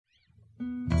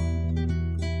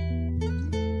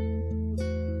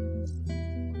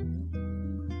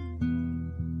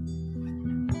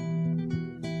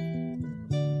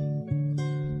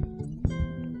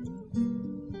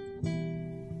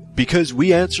Because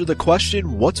we answer the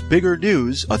question, what's bigger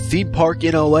news, a theme park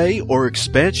in LA or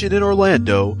expansion in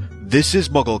Orlando? This is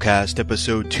MuggleCast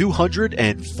episode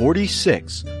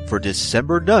 246 for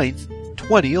December 9th,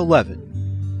 2011.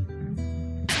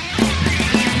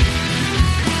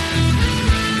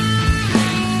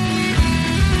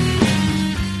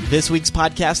 This week's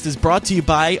podcast is brought to you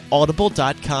by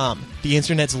Audible.com, the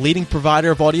internet's leading provider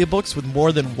of audiobooks with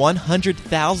more than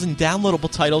 100,000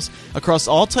 downloadable titles across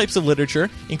all types of literature,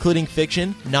 including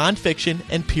fiction, nonfiction,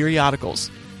 and periodicals.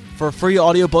 For a free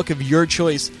audiobook of your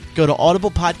choice, go to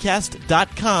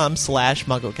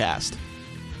audiblepodcast.com/MuggleCast.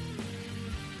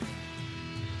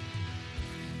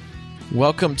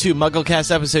 Welcome to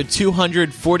MuggleCast episode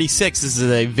 246. This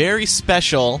is a very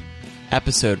special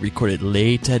episode recorded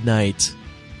late at night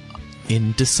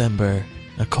in December,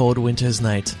 a cold winter's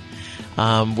night.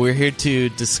 We're here to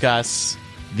discuss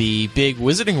the big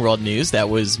Wizarding World news that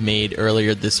was made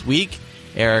earlier this week.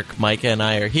 Eric, Micah, and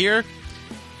I are here.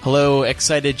 Hello,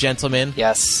 excited gentlemen.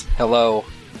 Yes, hello.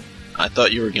 I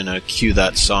thought you were going to cue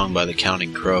that song by the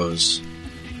Counting Crows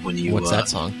when you... What's that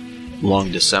song?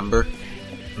 Long December,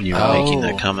 when you were making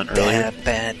that comment earlier.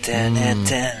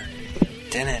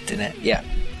 Yeah,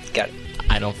 got it.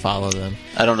 I don't follow them.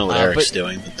 I don't know what Eric's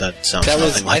doing, but that sounds that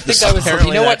was, nothing like I think the that was. song.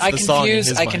 You know what? That's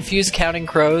I confuse Counting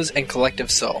Crows and Collective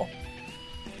Soul.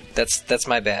 That's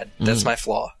my bad. That's my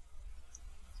flaw.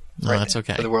 No, that's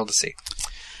okay. For the world to see.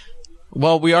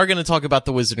 Well, we are going to talk about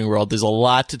the Wizarding World. There's a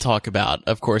lot to talk about.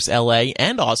 Of course, LA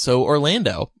and also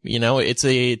Orlando. You know, it's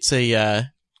a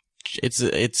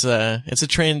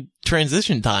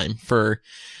transition time for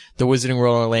the Wizarding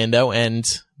World Orlando and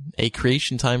a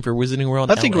creation time for Wizarding World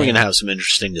I think LA. we're going to have some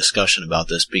interesting discussion about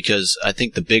this because I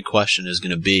think the big question is going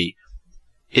to be,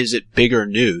 is it bigger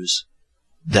news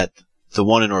that the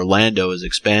one in Orlando is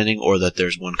expanding or that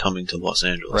there's one coming to Los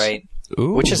Angeles? Right.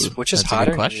 Ooh, which is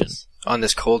hotter question on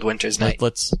this cold winter's night.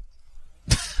 Let's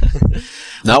Not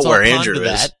let's where all Andrew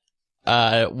ponder is. that.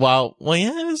 Well,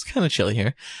 yeah, it's kind of chilly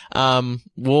here.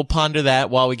 We'll ponder that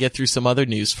while we get through some other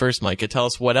news. First, Micah, tell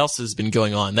us what else has been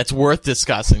going on that's worth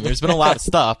discussing. There's been a lot of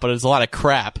stuff, but there's a lot of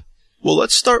crap. Well,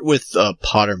 let's start with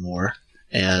Pottermore,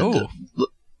 and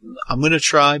I'm going to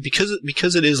try because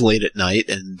it is late at night,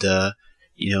 and I'm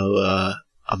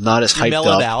not as hyped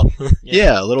mellowed up. out.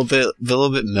 Yeah, a little bit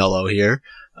mellow here.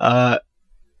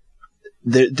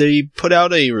 They put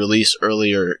out a release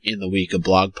earlier in the week, a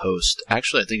blog post.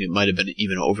 Actually, I think it might have been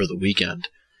even over the weekend,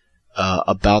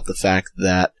 about the fact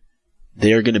that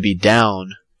they are going to be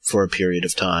down for a period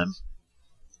of time.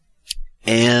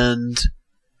 And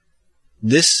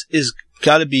this is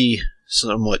got to be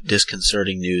somewhat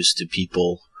disconcerting news to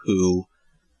people who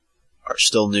are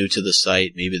still new to the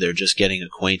site. Maybe they're just getting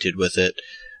acquainted with it.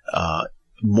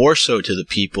 More so to the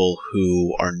people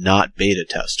who are not beta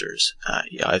testers.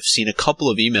 I've seen a couple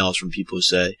of emails from people who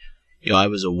say, I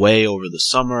was away over the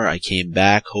summer. I came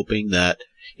back hoping that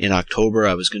in October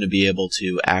I was going to be able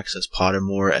to access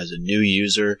Pottermore as a new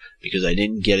user because I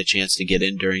didn't get a chance to get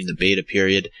in during the beta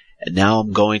period. And now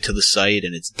I'm going to the site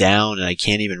and it's down and I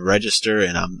can't even register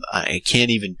and I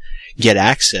can't even get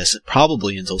access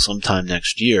probably until sometime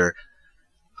next year.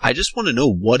 I just want to know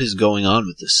what is going on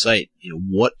with this site.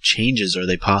 What changes are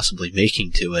they possibly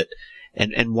making to it,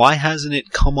 and why hasn't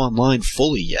it come online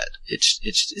fully yet?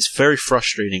 It's very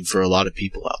frustrating for a lot of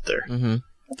people out there. Mm-hmm.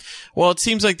 Well, it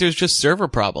seems like there's just server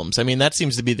problems. I mean, that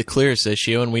seems to be the clearest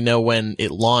issue, and we know when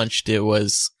it launched, it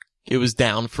was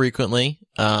down frequently.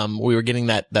 We were getting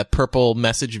that purple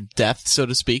message of death, so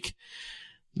to speak.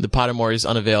 The Pottermore is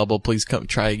unavailable. Please come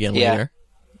try again later.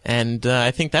 And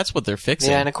I think that's what they're fixing.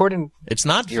 Yeah, and according... It's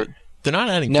not... They're not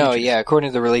adding No, features. yeah,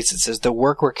 according to the release, it says, the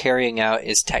work we're carrying out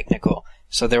is technical,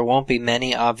 so there won't be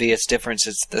many obvious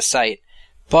differences to the site.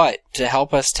 But to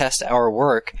help us test our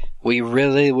work, we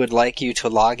really would like you to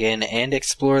log in and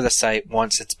explore the site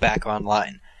once it's back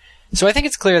online. So I think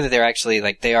it's clear that they're actually,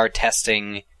 they are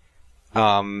testing...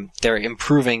 they're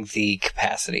improving the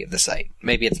capacity of the site.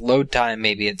 Maybe it's load time,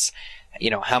 maybe it's,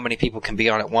 how many people can be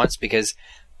on at once, because...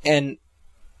 And...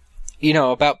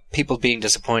 about people being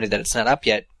disappointed that it's not up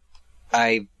yet,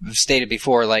 I've stated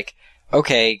before,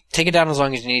 okay, take it down as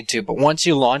long as you need to, but once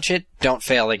you launch it, don't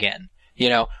fail again.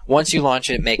 Once you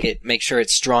launch it, make sure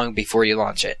it's strong before you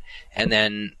launch it. And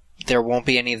then there won't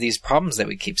be any of these problems that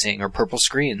we keep seeing, or purple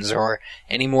screens, or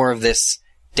any more of this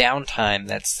downtime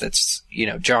that's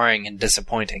jarring and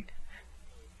disappointing.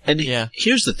 And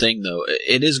here's the thing, though.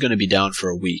 It is going to be down for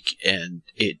a week, and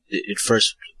it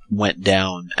first went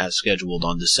down as scheduled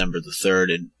on December the 3rd,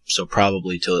 and so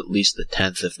probably till at least the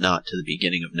 10th, if not to the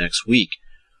beginning of next week.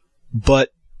 But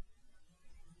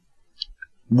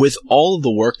with all of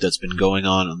the work that's been going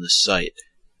on this site,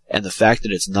 and the fact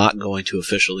that it's not going to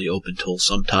officially open till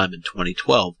sometime in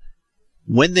 2012,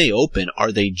 when they open,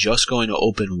 are they just going to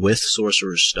open with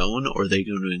Sorcerer's Stone, or are they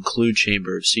going to include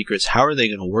Chamber of Secrets? How are they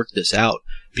going to work this out?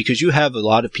 Because you have a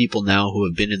lot of people now who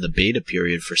have been in the beta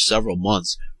period for several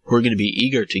months who are going to be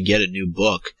eager to get a new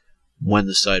book when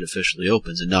the site officially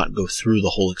opens and not go through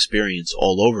the whole experience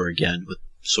all over again with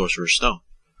Sorcerer's Stone.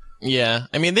 Yeah,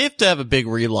 I mean, they have to have a big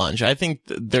relaunch. I think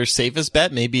their safest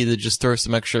bet may be to just throw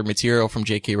some extra material from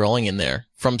J.K. Rowling in there,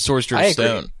 from Sorcerer's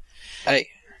Stone.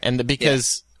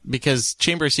 Because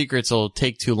Chamber of Secrets will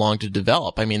take too long to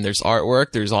develop. I mean, there's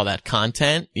artwork, there's all that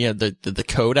content, you know, the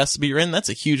code has to be written. That's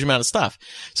a huge amount of stuff.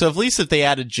 So at least if they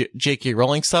added J.K.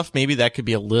 Rowling stuff, maybe that could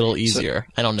be a little easier.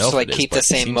 I don't know if like it is, keep the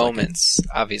same moments,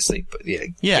 obviously, but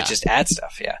but just add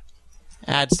stuff,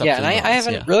 Add stuff. Yeah, to and the I moments,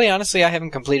 haven't really, honestly, I haven't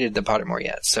completed the Pottermore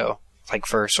yet. So, like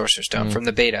for Sorcerer's Stone from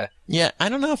the beta. Yeah, I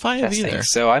don't know if I have testing. either.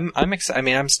 So I'm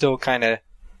I'm still kind of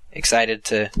excited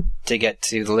to get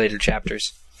to the later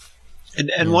chapters.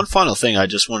 And one final thing I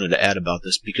just wanted to add about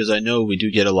this, because I know we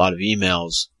do get a lot of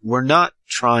emails. We're not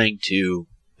trying to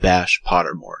bash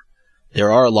Pottermore.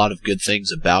 There are a lot of good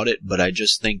things about it, but I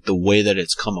just think the way that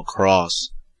it's come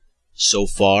across so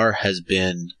far has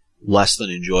been less than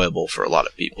enjoyable for a lot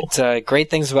of people. It's great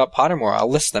things about Pottermore. I'll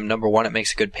list them. Number 1, it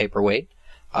makes a good paperweight.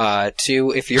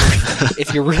 2, if you're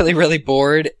if you're really, really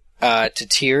bored to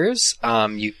tears,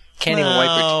 you can't even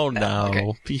wipe your teeth. No,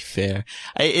 okay. be fair.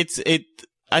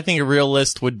 I think a real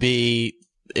list would be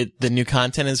the new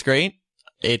content is great.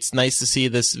 It's nice to see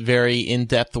this very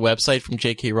in-depth website from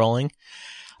J.K. Rowling.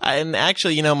 And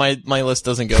actually, you know, my list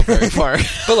doesn't go very far.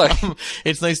 But look,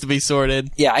 it's nice to be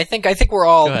sorted. Yeah, I think we're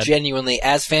all genuinely,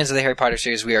 as fans of the Harry Potter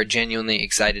series, we are genuinely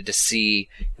excited to see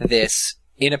this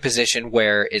in a position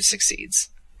where it succeeds.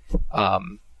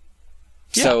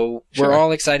 So we're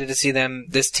all excited to see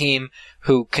this team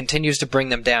who continues to bring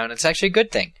them down. It's actually a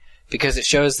good thing, because it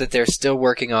shows that they're still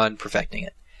working on perfecting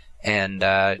it. And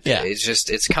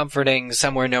it's comforting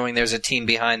somewhere knowing there's a team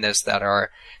behind this that are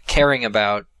caring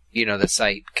about, you know, the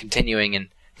site continuing and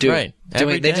doing.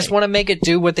 They just want to make it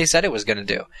do what they said it was going to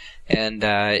do. And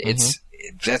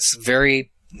that's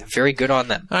very, very good on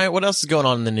them. All right, what else is going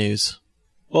on in the news?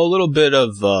 Well, a little bit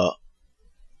of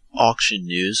auction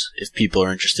news, if people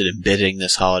are interested in bidding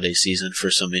this holiday season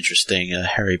for some interesting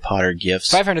Harry Potter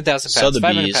gifts. 500,000 pounds.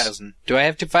 500,000. Do I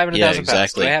have 500,000 yeah, pounds?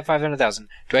 Exactly. Do I have 500,000?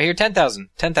 Do I hear 10,000?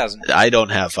 10,000. I don't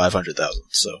have 500,000,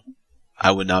 so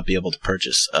I would not be able to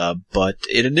purchase. But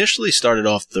it initially started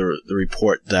off the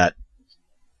report that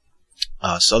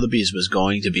Sotheby's was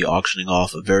going to be auctioning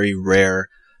off a very rare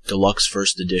deluxe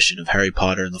first edition of Harry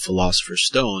Potter and the Philosopher's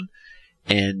Stone,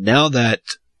 and now that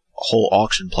whole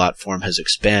auction platform has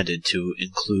expanded to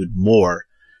include more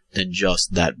than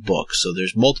just that book. So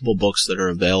there's multiple books that are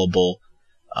available,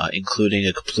 including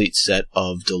a complete set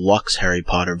of deluxe Harry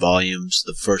Potter volumes,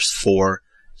 the first 4,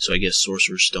 so I guess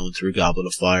Sorcerer's Stone through Goblet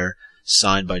of Fire,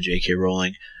 signed by J.K.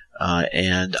 Rowling,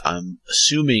 and I'm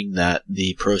assuming that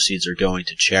the proceeds are going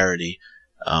to charity,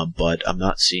 but I'm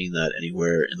not seeing that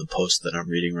anywhere in the post that I'm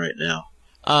reading right now.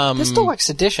 This deluxe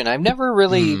edition, I've never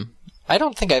really... I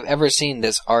don't think I've ever seen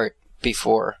this art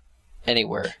before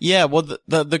anywhere. Yeah, well,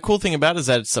 the cool thing about it is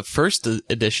that it's a first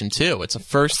edition, too. It's a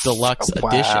first deluxe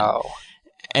edition.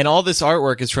 And all this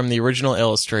artwork is from the original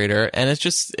illustrator, and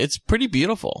it's pretty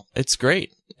beautiful. It's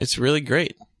great. It's really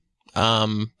great.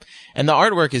 And the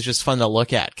artwork is just fun to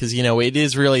look at, because, you know, it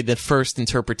is really the first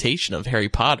interpretation of Harry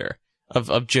Potter,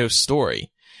 of Joe's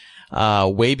story,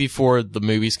 way before the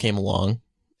movies came along.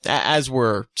 As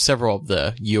were several of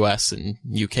the US and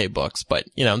UK books, but,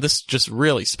 you know, this is just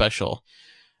really special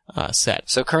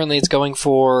set. So currently it's going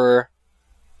for,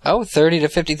 30 to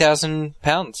 50,000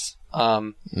 pounds.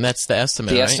 That's the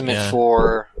estimate, The estimate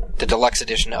for the deluxe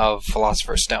edition of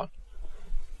Philosopher's Stone.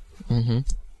 Mm-hmm.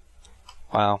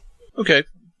 Wow. Okay.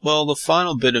 Well, the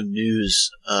final bit of news,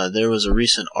 there was a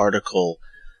recent article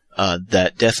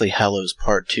that Deathly Hallows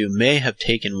Part 2 may have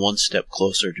taken one step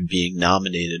closer to being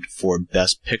nominated for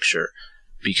Best Picture,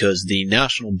 because the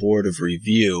National Board of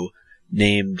Review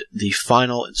named the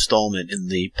final installment in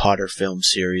the Potter film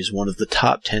series one of the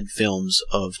top 10 films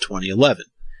of 2011.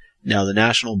 Now, the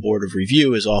National Board of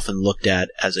Review is often looked at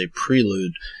as a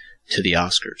prelude to the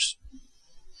Oscars.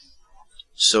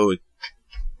 So,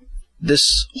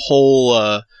 this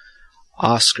whole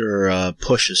Oscar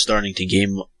push is starting to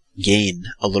gain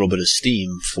a little bit of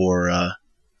steam for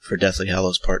Deathly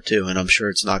Hallows Part 2, and I'm sure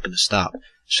it's not going to stop.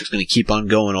 It's just going to keep on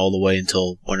going all the way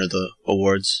until when are the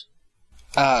awards?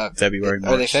 February,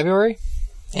 March. Are they February?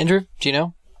 Andrew, do you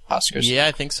know? Oscars. Yeah,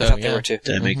 I think so. I thought they were too.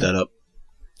 Did I make that up?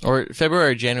 Or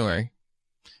February or January.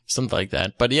 Something like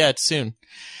that. But yeah, it's soon.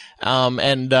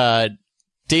 And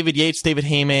David Yates, David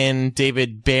Heyman,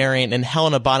 David Barron, and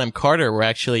Helena Bonham Carter were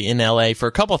actually in LA for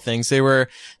a couple of things. They were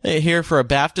here for a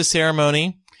BAFTA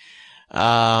ceremony,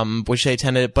 which they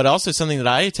attended, but also something that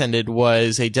I attended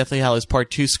was a Deathly Hallows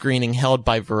Part 2 screening held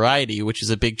by Variety, which is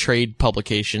a big trade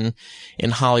publication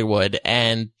in Hollywood.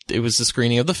 And it was the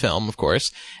screening of the film, of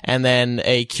course, and then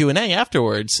a Q&A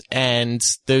afterwards. And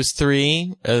those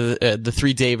three, the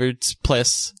three Davids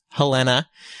plus Helena,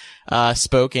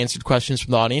 spoke, answered questions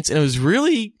from the audience, and it was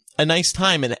really a nice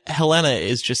time. And Helena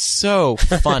is just so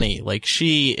funny. Like,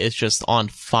 she is just on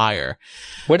fire.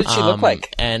 What did she look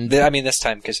like? And I mean, this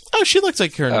time, because she looks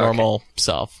like her normal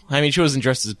self. I mean, she wasn't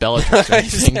dressed as Bellatrix or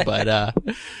anything, but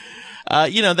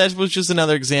that was just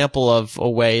another example of a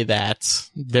way that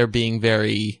they're being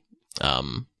very,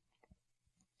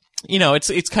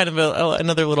 it's kind of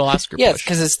another little Oscar push. Yeah,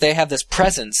 because they have this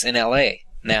presence in LA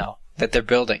now that they're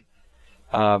building.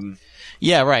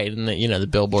 Yeah, right, and the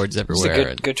billboards everywhere.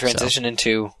 It's a good transition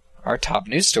into our top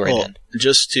news story. Then,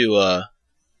 just to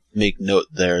make note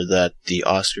there that the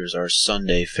Oscars are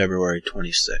Sunday, February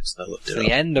 26th. I looked it up.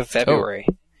 The end of February.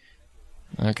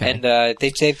 Oh. Okay, and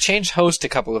they've changed host a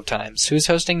couple of times. Who's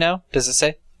hosting now? Does it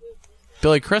say?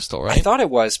 Billy Crystal, right? I thought it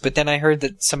was, but then I heard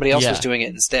that somebody else was doing it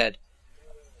instead.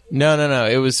 No.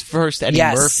 It was first Eddie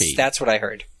Murphy. Yes, that's what I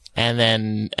heard. And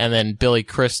then Billy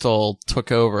Crystal took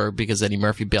over because Eddie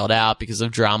Murphy bailed out because of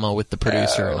drama with the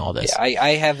producer and all this. Yeah,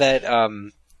 I have that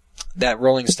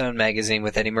Rolling Stone magazine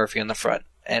with Eddie Murphy on the front,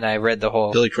 and I read the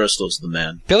whole. Billy Crystal's the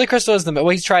man. Billy Crystal is the man.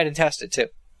 Well, he's tried and tested too.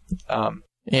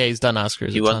 Yeah, he's done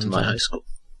Oscars. He went to my high school.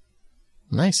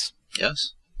 Nice.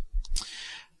 Yes.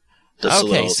 That's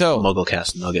okay, a so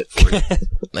MuggleCast nugget for you.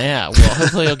 Yeah, well,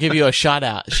 hopefully he'll give you a shout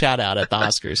out at the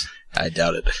Oscars. I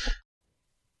doubt it.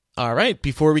 All right,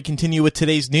 before we continue with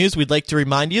today's news, we'd like to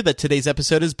remind you that today's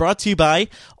episode is brought to you by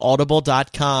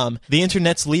Audible.com, the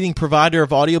internet's leading provider of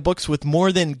audiobooks with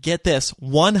more than, get this,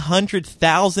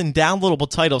 100,000 downloadable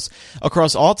titles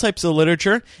across all types of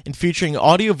literature and featuring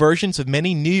audio versions of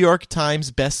many New York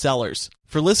Times bestsellers.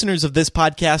 For listeners of this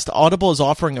podcast, Audible is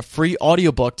offering a free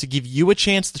audiobook to give you a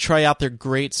chance to try out their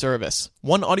great service.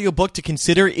 One audiobook to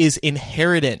consider is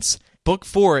Inheritance, Book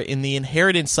 4 in the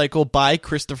Inheritance Cycle by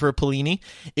Christopher Paolini.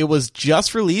 It was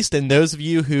just released, and those of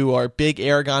you who are big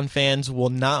Aragon fans will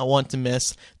not want to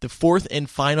miss the fourth and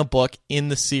final book in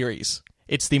the series.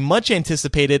 It's the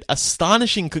much-anticipated,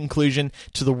 astonishing conclusion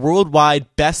to the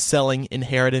worldwide best-selling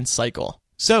Inheritance Cycle.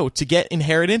 So, to get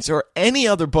Inheritance or any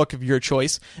other book of your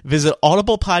choice, visit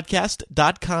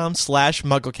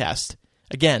audiblepodcast.com/MuggleCast.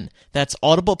 Again, that's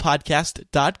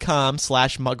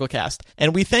audiblepodcast.com/MuggleCast.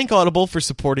 And we thank Audible for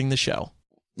supporting the show.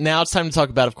 Now it's time to talk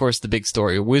about, of course, the big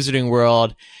story. Wizarding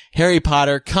World, Harry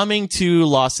Potter coming to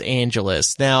Los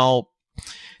Angeles. Now,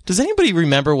 does anybody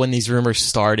remember when these rumors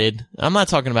started? I'm not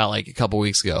talking about like a couple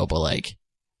weeks ago, but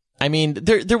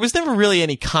there was never really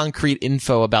any concrete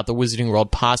info about the Wizarding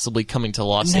World possibly coming to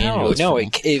Los Angeles. No,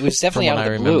 it was definitely out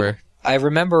of the blue. I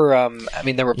remember,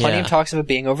 there were plenty of talks of it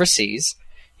being overseas.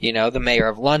 The mayor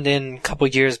of London a couple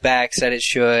years back said it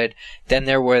should. Then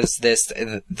there was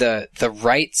the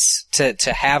rights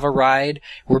to have a ride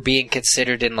were being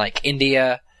considered in like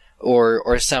India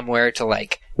or somewhere to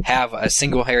like have a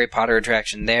single Harry Potter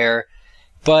attraction there.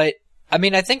 But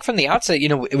I think from the outset,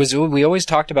 we always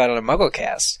talked about it on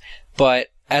MuggleCast. But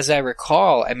as I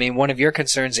recall, one of your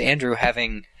concerns, Andrew,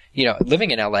 having living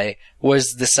in LA,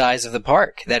 was the size of the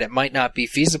park, that it might not be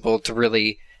feasible to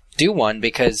really do one,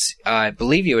 because I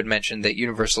believe you had mentioned that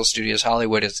Universal Studios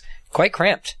Hollywood is quite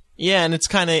cramped. Yeah, and it's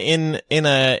kind of in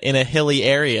a hilly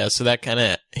area, so that kind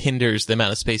of hinders the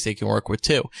amount of space they can work with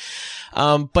too.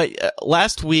 But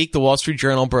last week, the Wall Street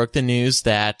Journal broke the news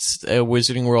that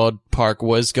Wizarding World Park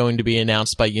was going to be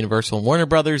announced by Universal and Warner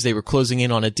Brothers. They were closing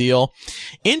in on a deal.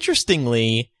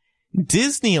 Interestingly,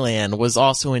 Disneyland was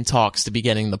also in talks to be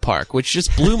getting the park, which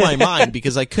just blew my mind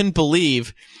because I couldn't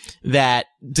believe that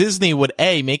Disney would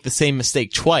make the same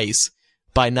mistake twice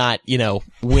by not,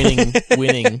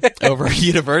 winning over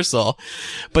Universal,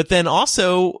 but then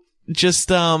also just,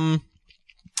 that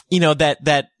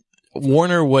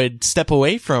Warner would step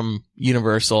away from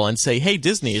Universal and say, "Hey,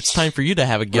 Disney, it's time for you to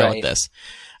have a go at this."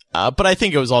 But I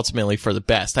think it was ultimately for the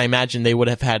best. I imagine they would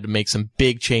have had to make some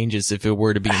big changes if it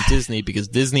were to be in Disney, because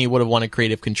Disney would have wanted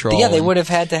creative control. Yeah, they would have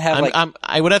had to have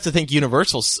I would have to think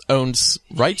Universal owns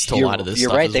rights to a lot of this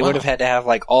stuff. You're right. They would have had to have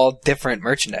all different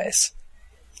merchandise.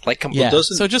 So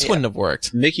it just wouldn't have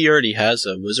worked. Mickey already has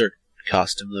a wizard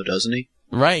costume, though, doesn't he?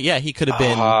 Right, yeah, he could have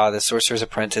been... the Sorcerer's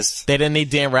Apprentice. They didn't need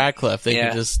Dan Radcliffe. They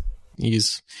could just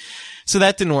use... So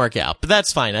that didn't work out, but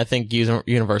that's fine. I think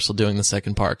Universal doing the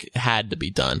second park had to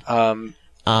be done.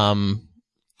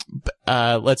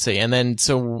 let's see. And then,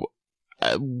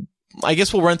 I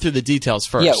guess we'll run through the details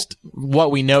first. Yeah.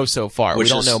 What we know so far. Which We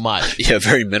don't is- know much. Yeah,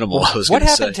 very minimal. I was What going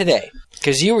to say. happened today?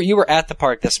 Because you were at the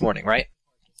park this morning, right?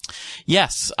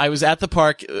 Yes, I was at the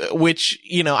park, which,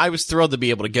 I was thrilled to be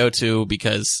able to go to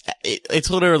because it's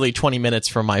literally 20 minutes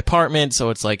from my apartment. So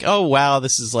it's like, oh, wow,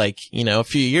 this is like, a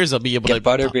few years I'll be able Get to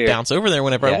butterbeer. bounce over there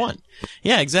whenever I Yeah. want.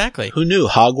 Yeah, exactly. Who knew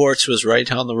Hogwarts was right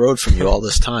down the road from you all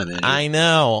this time, Andy? I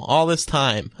know, all this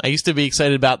time. I used to be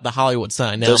excited about the Hollywood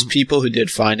sign. Now Those people who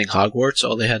did Finding Hogwarts,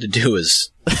 all they had to do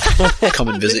was come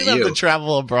and they visit didn't have you. to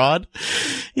travel abroad.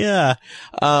 Yeah.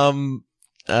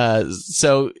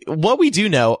 So what we do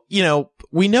know,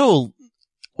 we know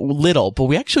little, but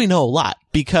we actually know a lot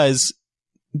because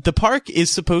the park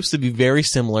is supposed to be very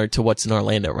similar to what's in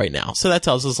Orlando right now. So that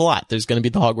tells us a lot. There's going to be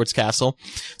the Hogwarts Castle.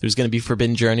 There's going to be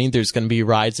Forbidden Journey. There's going to be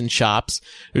rides and shops.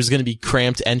 There's going to be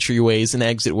cramped entryways and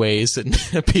exit ways, and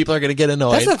people are going to get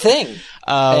annoyed. That's the thing.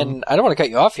 And I don't want to cut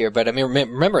you off here, but I mean,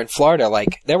 remember in Florida,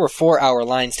 there were 4-hour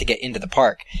lines to get into the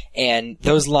park, and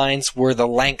those lines were the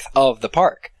length of the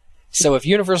park. So if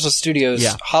Universal Studios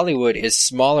Hollywood is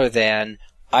smaller than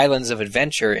Islands of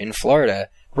Adventure in Florida,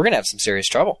 we're going to have some serious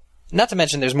trouble. Not to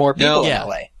mention there's more people in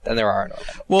LA than there are in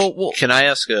Orlando. Well, Can I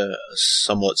ask a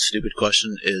somewhat stupid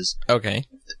question? okay.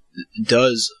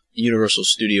 Does Universal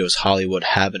Studios Hollywood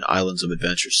have an Islands of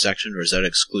Adventure section, or is that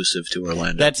exclusive to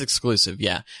Orlando? That's exclusive,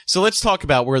 yeah. So let's talk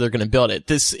about where they're going to build it.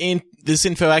 This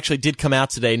info actually did come out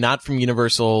today, not from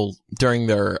Universal during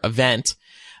their event,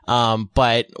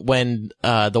 but when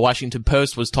the Washington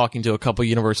Post was talking to a couple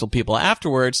Universal people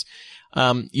afterwards,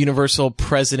 Universal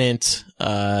president,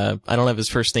 I don't have his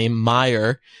first name,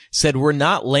 Meyer, said, "We're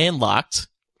not landlocked,"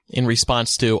 in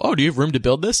response to, "Oh, do you have room to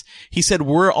build this?" He said,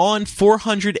 "We're on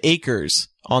 400 acres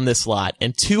on this lot,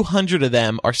 and 200 of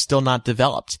them are still not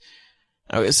developed."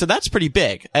 So that's pretty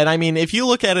big. And I mean, if you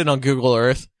look at it on Google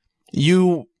Earth,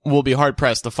 you will be hard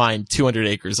pressed to find 200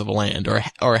 acres of land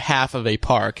or half of a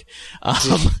park,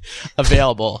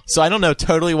 available. So I don't know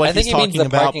totally what he's talking the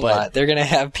about, parking but lot. They're going to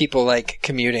have people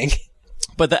commuting.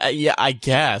 But I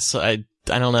guess I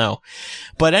don't know.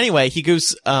 But anyway, he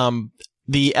goes,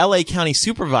 the LA County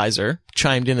supervisor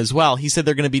chimed in as well. He said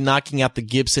they're going to be knocking out the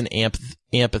Gibson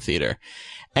Amphitheater.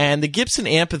 And the Gibson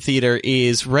Amphitheater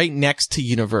is right next to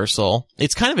Universal.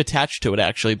 It's kind of attached to it,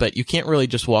 actually, but you can't really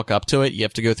just walk up to it. You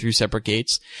have to go through separate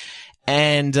gates.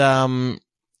 And I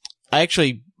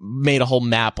actually made a whole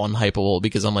map on Hypable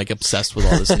because I'm obsessed with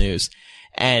all this news.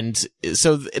 And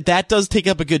so that does take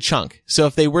up a good chunk. So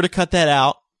if they were to cut that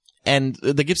out, and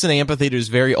the Gibson Amphitheater is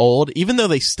very old, even though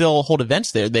they still hold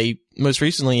events there, they most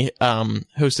recently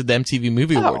hosted the MTV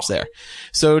Movie Awards there.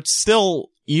 So it's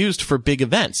still used for big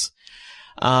events.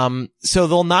 So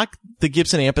they'll knock the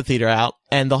Gibson Amphitheater out,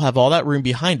 and they'll have all that room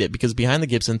behind it, because behind the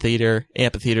Gibson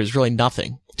Amphitheater is really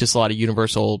nothing. Just a lot of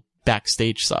Universal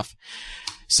backstage stuff.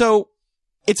 So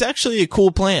it's actually a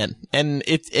cool plan, and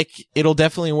it'll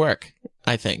definitely work,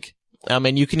 I think.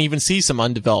 And you can even see some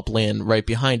undeveloped land right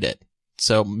behind it.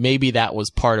 So maybe that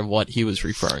was part of what he was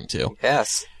referring to.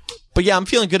 Yes. But yeah, I'm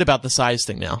feeling good about the size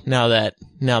thing now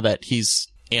that he's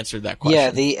answered that question. Yeah,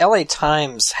 the LA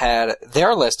Times had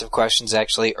their list of questions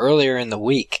actually earlier in the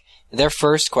week. Their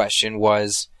first question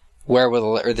was,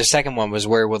 the second one was,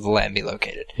 where will the land be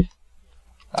located?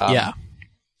 Yeah.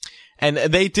 And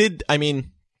they did,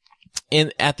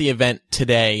 at the event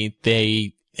today,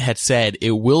 they had said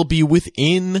it will be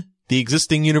within the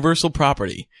existing Universal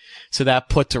property. So that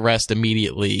put to rest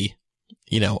immediately,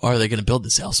 are they going to build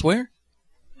this elsewhere?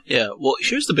 Yeah, well,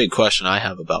 here's the big question I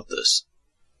have about this.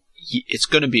 It's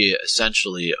going to be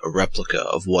essentially a replica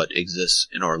of what exists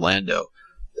in Orlando,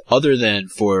 other than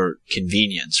for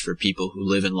convenience for people who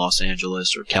live in Los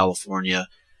Angeles or California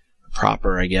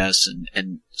proper, I guess,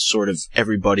 and sort of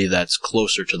everybody that's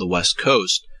closer to the West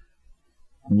Coast.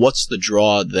 What's the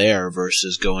draw there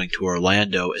versus going to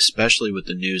Orlando, especially with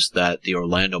the news that the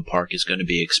Orlando park is going to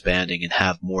be expanding and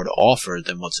have more to offer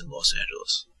than what's in Los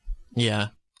Angeles? Yeah.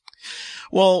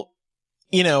 Well,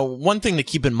 one thing to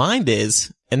keep in mind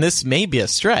is, and this may be a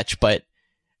stretch, but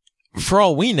for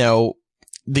all we know,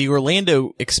 the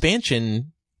Orlando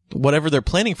expansion, whatever they're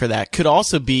planning for that, could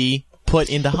also be put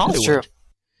into Hollywood. That's true.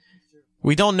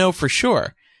 We don't know for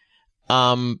sure.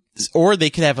 Or they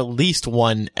could have at least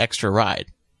one extra ride.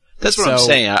 That's what I'm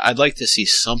saying. I'd like to see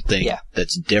something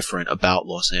that's different about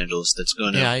Los Angeles that's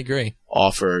going to I agree.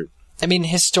 offer.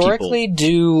 Historically,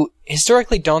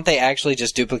 don't they actually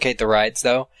just duplicate the rides,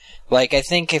 though? Because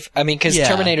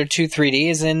Terminator 2 3D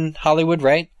is in Hollywood,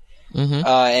 right? Mm-hmm.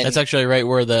 That's actually right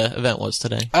where the event was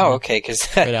today. Oh, okay, because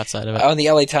right outside of it. On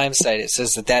the LA Times site, it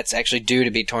says that that's actually due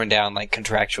to be torn down,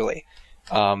 contractually.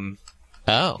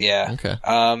 Oh, Yeah. Okay.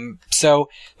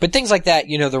 But things like that,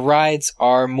 the rides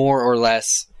are more or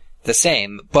less the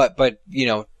same, but they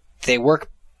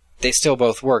still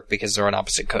both work because they're on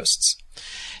opposite coasts.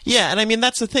 Yeah, and I mean,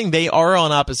 that's the thing. They are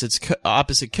on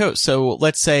opposite coasts. So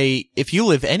let's say if you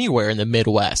live anywhere in the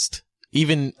Midwest,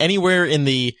 even anywhere in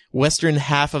the western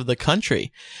half of the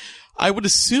country, I would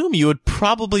assume you would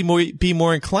probably be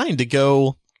more inclined to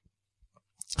go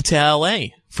to LA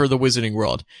for the Wizarding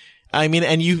World. I mean,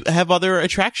 and you have other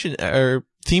attraction or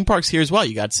theme parks here as well.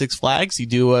 You got Six Flags. You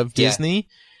do have Disney.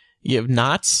 You have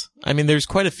Knott's. I mean, there's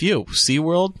quite a few.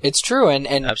 SeaWorld. It's true. And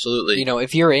absolutely.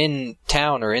 If you're in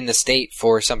town or in the state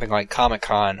for something like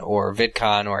Comic-Con or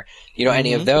VidCon or,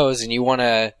 any of those, and you want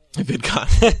to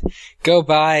VidCon go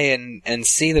by and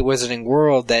see the Wizarding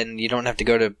World, then you don't have to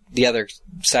go to the other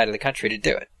side of the country to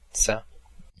do it. So.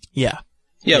 Yeah.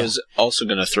 Yeah, I was also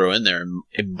going to throw in there,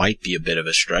 it might be a bit of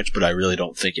a stretch, but I really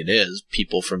don't think it is.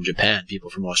 People from Japan,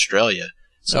 people from Australia.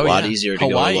 It's a lot easier to go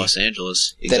to Los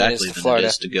Angeles than it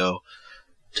is to go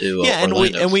to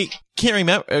Orlando. and we can't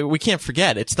remember. We can't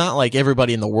forget. It's not like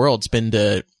everybody in the world's been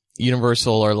to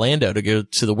Universal Orlando to go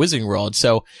to the Wizarding World.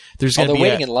 So there's going to be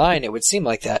waiting in line. It would seem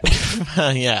like that.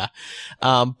 Yeah,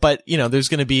 but there's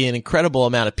going to be an incredible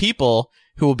amount of people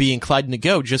who will be inclined to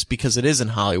go just because it is in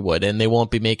Hollywood, and they won't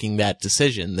be making that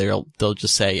decision. They'll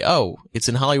just say, "Oh, it's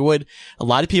in Hollywood." A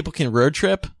lot of people can road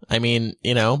trip. I mean,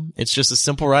 it's just a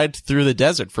simple ride through the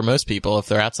desert for most people if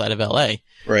they're outside of LA.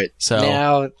 Right. So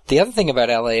now, the other thing about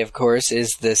LA, of course,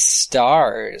 is the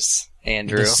stars.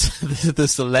 Andrew, the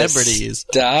celebrities,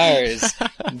 the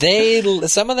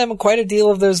stars. Some of them, quite a deal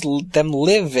of them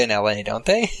live in LA, don't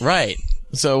they? Right.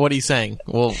 So what are you saying?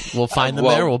 We'll find them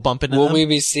there. We'll bump into them. Will we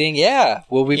be seeing? Yeah.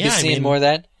 Will we be seeing more of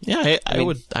that? Yeah,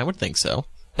 I would think so.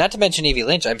 Not to mention Evie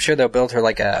Lynch. I'm sure they'll build her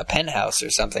like a penthouse or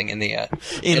something in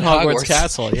Hogwarts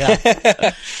Castle.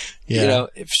 Yeah. Yeah.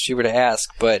 If she were to ask,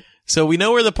 but. So we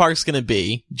know where the park's going to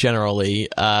be. Generally,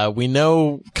 we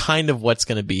know kind of what's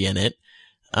going to be in it.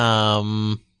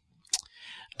 I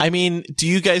mean, do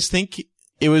you guys think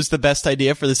it was the best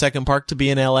idea for the second park to be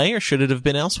in LA, or should it have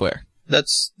been elsewhere?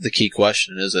 That's the key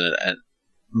question, isn't it? And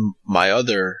my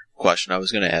other question I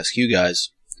was going to ask you guys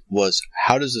was,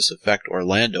 how does this affect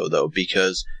Orlando, though?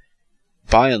 Because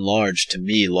by and large, to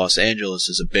me, Los Angeles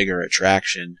is a bigger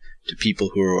attraction to people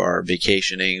who are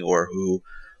vacationing or who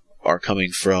are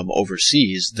coming from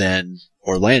overseas than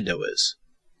Orlando is.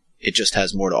 It just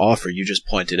has more to offer. You just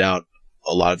pointed out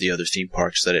a lot of the other theme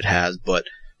parks that it has, but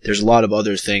there's a lot of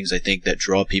other things, I think, that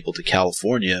draw people to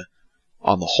California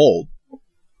on the whole.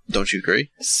 Don't you agree?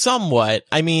 Somewhat.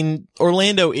 I mean,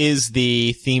 Orlando is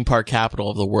the theme park capital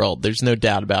of the world. There's no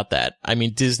doubt about that. I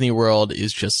mean, Disney World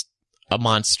is just a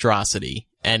monstrosity,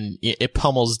 and it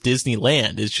pummels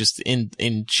Disneyland. It's just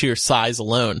in sheer size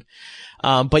alone.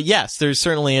 But yes, there's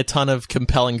certainly a ton of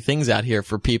compelling things out here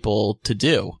for people to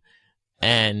do.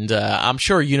 And I'm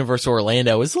sure Universal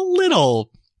Orlando is a little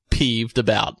peeved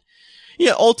about.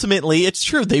 Yeah, ultimately, it's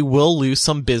true. They will lose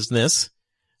some business.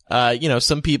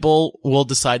 Some people will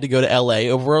decide to go to LA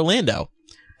over Orlando.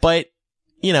 But,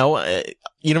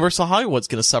 Universal Hollywood's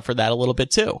going to suffer that a little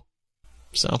bit too.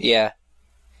 So. Yeah.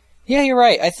 Yeah, you're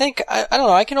right. I think, I don't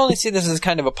know, I can only see this as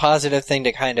kind of a positive thing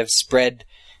to kind of spread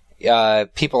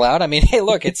people out. I mean, hey,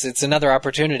 look, it's another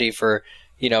opportunity for,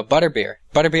 butterbeer.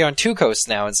 Butterbeer on two coasts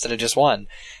now instead of just one,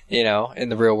 in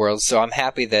the real world. So I'm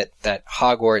happy that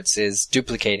Hogwarts is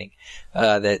duplicating,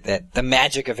 that the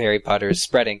magic of Harry Potter is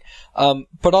spreading.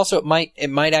 But also it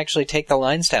might actually take the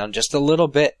lines down just a little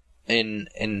bit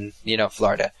in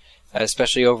Florida,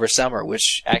 especially over summer,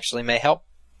 which actually may help.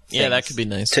 Yeah, that could be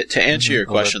nice. To answer your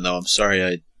question, though, I'm sorry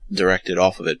I directed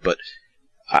off of it, but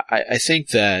I think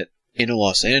that in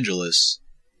Los Angeles,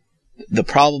 the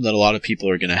problem that a lot of people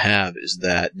are going to have is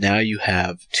that now you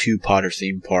have two Potter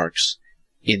theme parks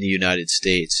in the United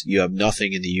States. You have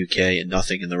nothing in the UK and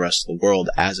nothing in the rest of the world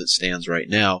as it stands right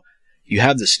now. You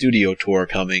have the studio tour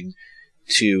coming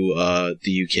to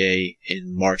the UK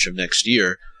in March of next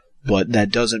year, but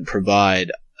that doesn't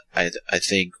provide, I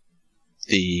think,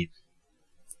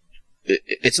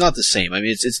 it's not the same. I mean,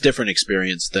 it's a different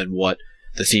experience than what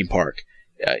the theme park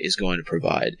is going to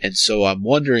provide. And so I'm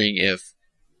wondering if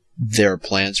there are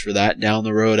plans for that down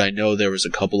the road. I know there was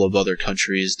a couple of other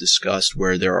countries discussed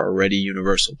where there are already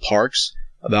Universal parks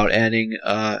about adding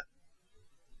the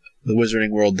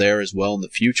Wizarding World there as well in the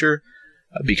future,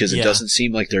 because it doesn't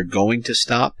seem like they're going to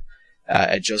stop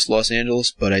at just Los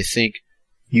Angeles. But I think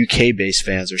UK-based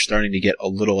fans are starting to get a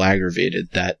little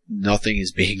aggravated that nothing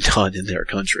is being done in their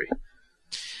country.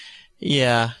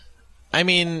 Yeah. I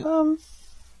mean...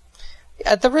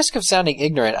 At the risk of sounding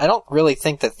ignorant, I don't really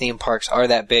think that theme parks are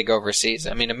that big overseas.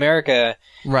 I mean, America,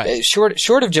 Right.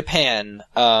 Short of Japan,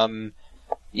 theme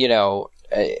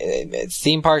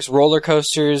parks, roller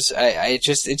coasters. It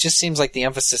just seems like the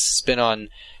emphasis has been on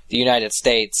the United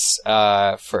States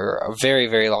for a very,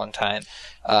 very long time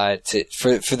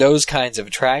for those kinds of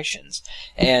attractions.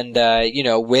 And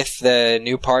with the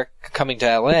new park coming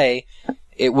to LA,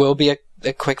 it will be a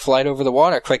quick flight over the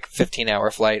water, quick 15-hour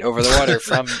flight over the water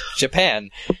from Japan.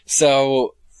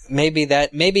 So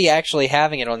maybe actually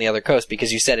having it on the other coast,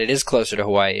 because you said it is closer to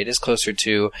Hawaii, it is closer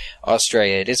to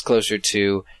Australia, it is closer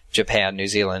to Japan, New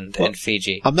Zealand, and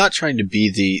Fiji. I'm not trying to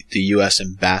be the U.S.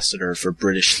 ambassador for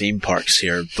British theme parks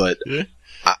here, but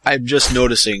I'm just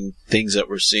noticing things that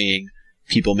we're seeing,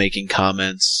 people making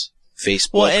comments,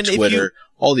 Facebook, Twitter,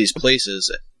 all these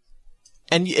places.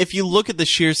 And if you look at the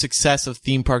sheer success of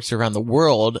theme parks around the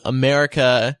world,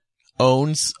 America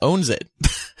owns it.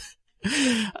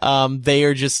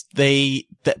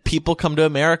 That people come to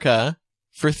America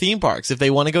for theme parks. If they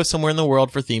want to go somewhere in the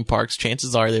world for theme parks,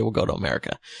 chances are they will go to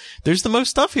America. There's the most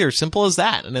stuff here, simple as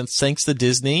that. And it's thanks to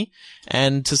Disney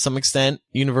and to some extent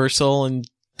Universal and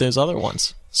those other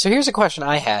ones. So here's a question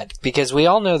I had, because we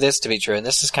all know this to be true, and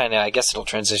this is kind of, I guess it'll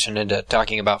transition into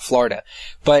talking about Florida.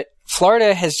 But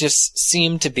Florida has just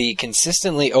seemed to be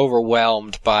consistently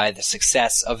overwhelmed by the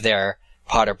success of their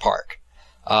Potter Park.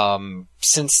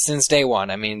 Since day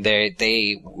one. I mean, they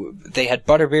had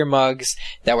butterbeer mugs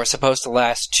that were supposed to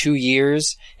last 2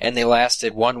 years, and they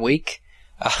lasted 1 week,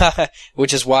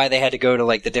 which is why they had to go to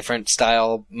like the different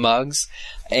style mugs.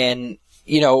 And,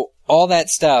 all that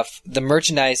stuff, the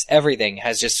merchandise, everything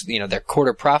has just, their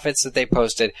quarter profits that they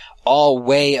posted, all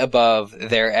way above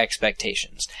their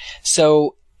expectations.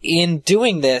 So in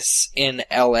doing this in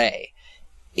LA,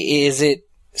 is it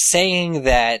saying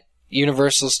that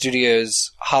Universal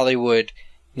Studios Hollywood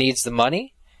needs the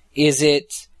money? Is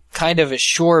it kind of a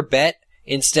sure bet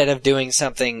instead of doing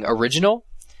something original?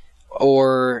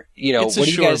 Or, what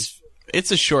do you guys...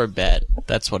 It's a sure bet.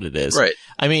 That's what it is. Right.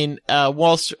 I mean,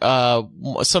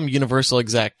 some Universal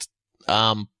exec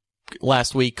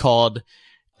last week called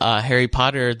Harry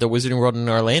Potter, the Wizarding World in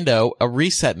Orlando, a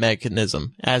reset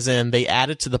mechanism, as in they add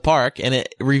it to the park and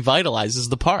it revitalizes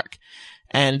the park.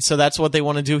 And so that's what they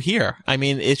want to do here. I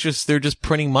mean, they're just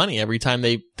printing money every time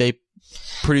they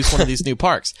produce one of these new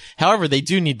parks. However, they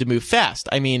do need to move fast.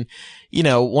 I mean,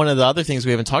 one of the other things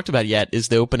we haven't talked about yet is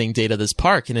the opening date of this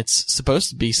park, and it's supposed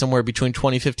to be somewhere between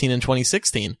 2015 and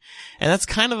 2016. And that's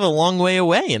kind of a long way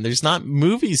away, and there's not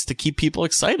movies to keep people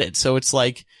excited. So it's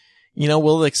like,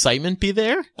 will the excitement be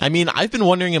there? I mean, I've been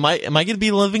wondering, am I going to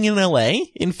be living in LA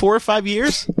in 4 or 5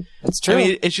 years? That's true. I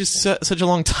mean, it's just such a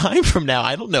long time from now.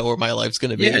 I don't know where my life's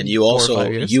going to be. Yeah, and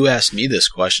you asked me this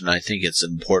question. I think it's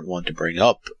an important one to bring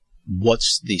up.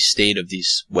 What's the state of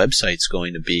these websites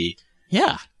going to be?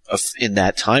 Yeah. In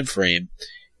that time frame?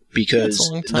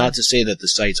 Because not to say that the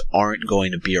sites aren't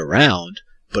going to be around,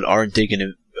 but are they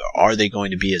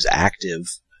going to be as active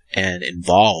and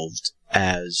involved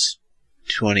as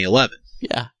 2011?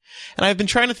 Yeah. And I've been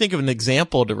trying to think of an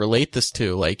example to relate this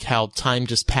to, like how time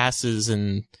just passes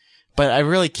but I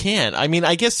really can't. I mean,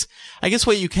 I guess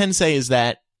what you can say is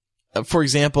that, for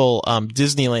example,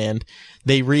 Disneyland,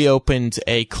 they reopened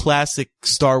a classic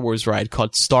Star Wars ride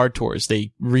called Star Tours.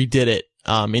 They redid it,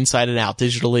 inside and out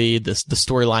digitally, the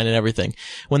storyline and everything.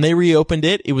 When they reopened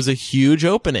it, it was a huge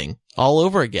opening all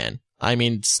over again. I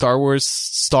mean, Star Wars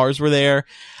stars were there.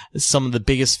 Some of the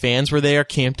biggest fans were there,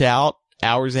 camped out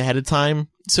hours ahead of time.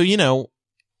 So,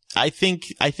 I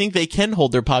think they can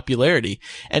hold their popularity,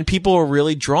 and people are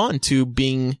really drawn to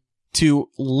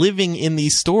living in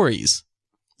these stories.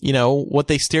 What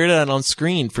they stared at on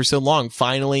screen for so long,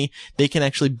 finally, they can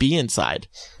actually be inside.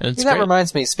 And it's that great.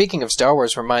 reminds me, speaking of Star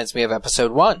Wars, reminds me of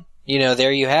Episode 1.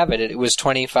 There you have it. It was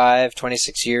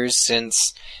 26 years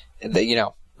since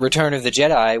the, Return of the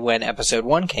Jedi when Episode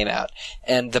 1 came out.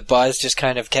 And the buzz just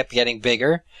kind of kept getting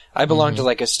bigger. I belonged to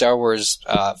like a Star Wars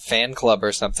fan club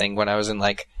or something when I was in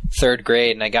like 3rd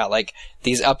grade, and I got like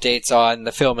these updates on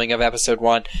the filming of Episode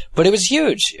 1. But it was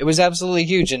huge. It was absolutely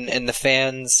huge, and the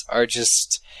fans are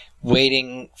just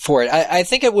waiting for it. I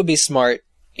think it would be smart,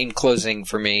 in closing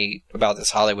for me about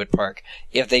this Hollywood park,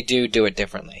 if they do it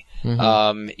differently.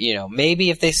 Mm-hmm. Maybe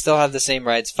if they still have the same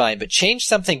rides, fine, but change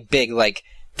something big like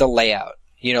the layout,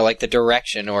 like the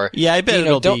direction, or... Yeah, I bet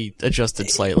it'll be adjusted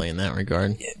slightly in that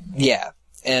regard. Yeah,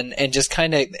 and just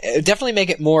kind of definitely make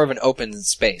it more of an open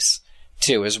space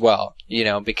too, as well,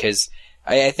 because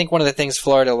I think one of the things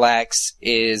Florida lacks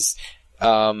is,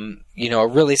 a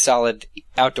really solid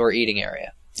outdoor eating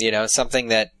area. Something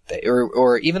that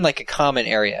or even like a common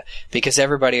area, because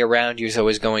everybody around you is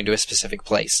always going to a specific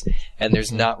place, and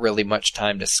there's not really much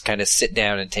time to kind of sit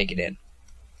down and take it in.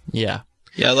 Yeah.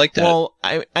 Yeah, I like that. Well,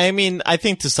 I mean, I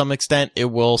think to some extent it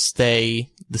will stay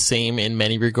the same in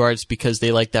many regards because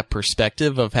they like that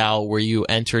perspective of how where you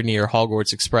enter near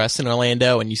Hogwarts Express in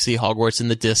Orlando and you see Hogwarts in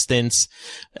the distance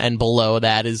and below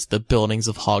that is the buildings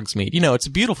of Hogsmeade. You know, it's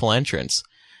a beautiful entrance.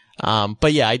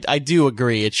 But yeah, I do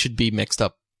agree it should be mixed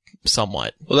up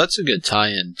somewhat. Well, that's a good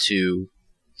tie-in to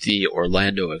the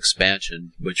Orlando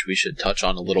expansion, which we should touch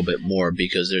on a little bit more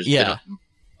because there's been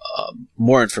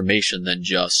more information than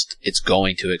just it's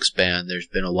going to expand. There's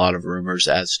been a lot of rumors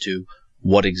as to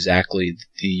what exactly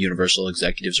the Universal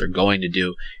executives are going to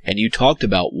do. And you talked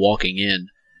about walking in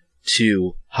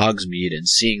to Hogsmeade and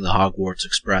seeing the Hogwarts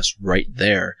Express right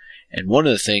there. And one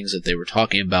of the things that they were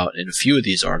talking about in a few of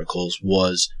these articles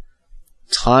was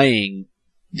tying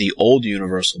the old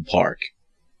Universal Park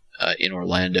in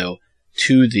Orlando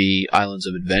to the Islands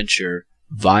of Adventure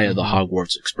via the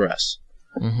Hogwarts Express.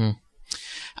 Mm-hmm.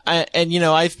 And, you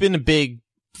know, I've been a big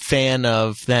fan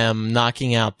of them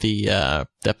knocking out the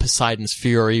Poseidon's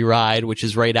Fury ride, which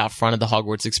is right out front of the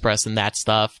Hogwarts Express and that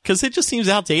stuff, because it just seems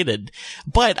outdated.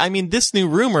 But, I mean, this new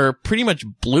rumor pretty much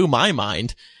blew my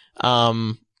mind.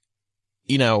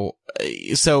 You know,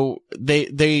 so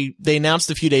they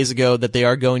announced a few days ago that they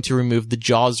are going to remove the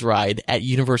Jaws ride at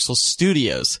Universal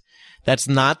Studios. That's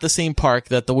not the same park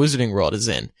that the Wizarding World is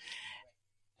in.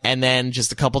 And then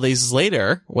just a couple days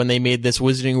later, when they made this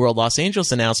Wizarding World Los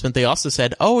Angeles announcement, they also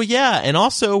said, oh yeah, and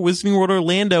also Wizarding World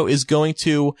Orlando is going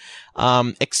to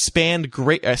expand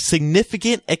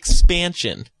significant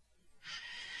expansion.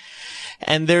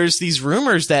 And there's these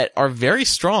rumors that are very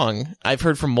strong. I've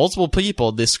heard from multiple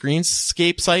people, the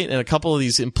Screenscape site and a couple of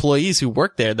these employees who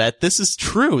work there, that this is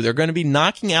true. They're going to be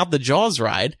knocking out the Jaws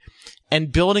ride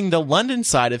and building the London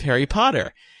side of Harry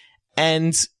Potter.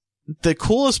 And the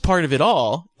coolest part of it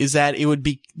all is that it would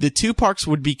be, the two parks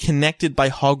would be connected by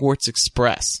Hogwarts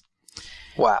Express.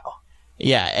 Wow.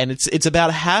 Yeah, and it's about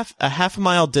a half a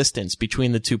mile distance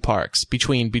between the two parks,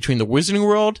 between the Wizarding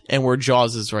World and where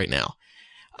Jaws is right now.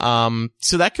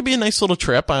 So that could be a nice little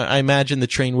trip. I imagine the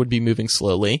train would be moving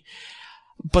slowly.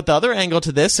 But the other angle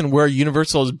to this, and where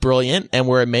Universal is brilliant and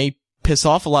where it may piss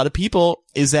off a lot of people,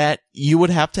 is that you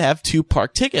would have to have 2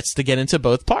 park tickets to get into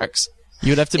both parks. You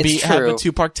would have to have a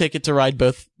 2-park ticket to ride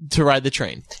the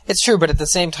train. It's true, but at the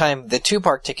same time, the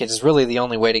 2-park ticket is really the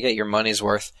only way to get your money's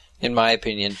worth, in my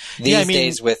opinion. These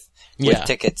days with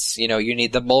tickets, you know, you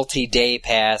need the multi-day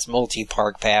pass,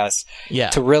 multi-park pass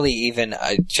to really even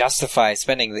justify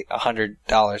spending the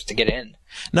 $100 to get in.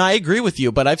 No, I agree with you,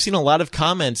 but I've seen a lot of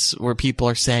comments where people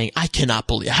are saying, I cannot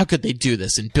believe, how could they do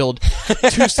this and build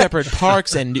 2 separate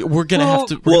parks and we're going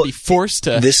to be forced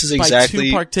to this is exactly buy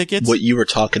 2 park tickets? What you were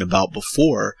talking about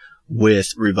before with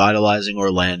revitalizing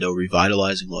Orlando,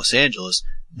 revitalizing Los Angeles.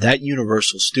 That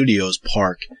Universal Studios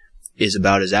park is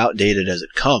about as outdated as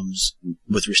it comes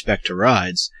with respect to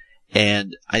rides.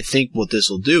 And I think what this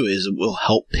will do is it will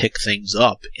help pick things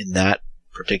up in that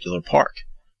particular park.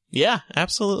 Yeah,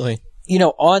 absolutely. You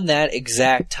know, on that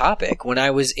exact topic, when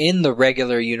I was in the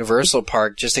regular Universal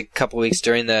Park just a couple of weeks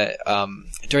during the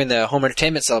home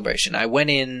entertainment celebration, I went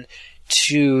in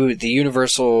to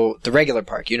the regular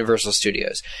park, Universal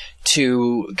Studios,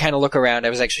 to kind of look around.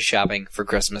 I was actually shopping for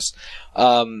Christmas.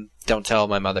 Don't tell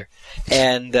my mother.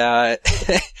 And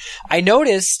I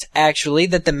noticed actually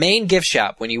that the main gift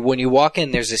shop, when you walk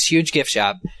in, there's this huge gift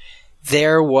shop.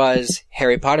 There was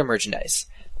Harry Potter merchandise.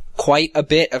 Quite a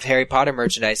bit of Harry Potter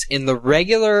merchandise in the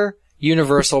regular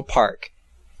Universal Park.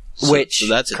 So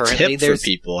that's a tip for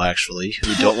people, actually,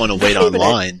 who don't want to wait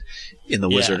online in the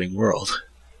Wizarding World.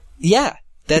 Yeah.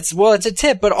 It's a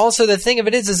tip, but also the thing of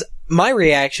it is my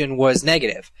reaction was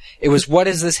negative. It was, what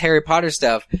is this Harry Potter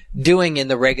stuff doing in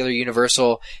the regular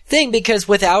Universal thing? Because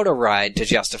without a ride to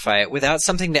justify it, without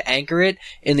something to anchor it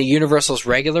in the Universal's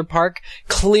regular park,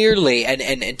 clearly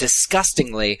and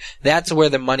disgustingly, that's where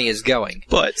the money is going.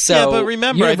 But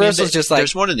remember, Universal's just like,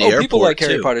 there's one in the airport, people like too.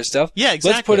 Harry Potter stuff. Yeah,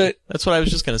 exactly. That's what I was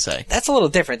just going to say. That's a little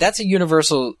different. That's a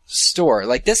Universal store.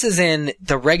 Like, this is in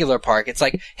the regular park. It's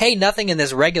like, hey, nothing in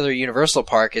this regular Universal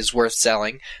park is worth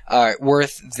selling,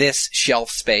 worth this shelf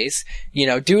space. You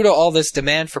know, due to all this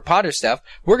demand for Potter stuff,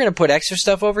 we're going to put extra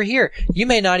stuff over here. You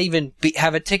may not even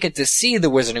have a ticket to see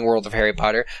the Wizarding World of Harry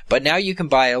Potter, but now you can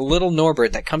buy a little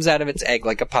Norbert that comes out of its egg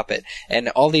like a puppet, and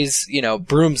all these, you know,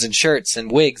 brooms and shirts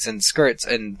and wigs and skirts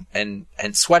and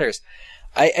sweaters.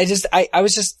 I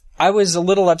was a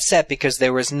little upset because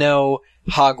there was no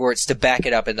Hogwarts to back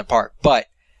it up in the park, but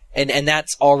and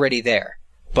that's already there.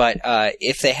 But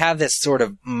if they have this sort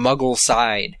of Muggle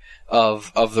side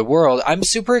of the world, I'm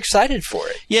super excited for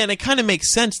it. Yeah, and it kind of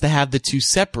makes sense to have the two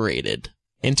separated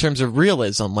in terms of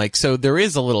realism. Like, so there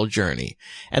is a little journey.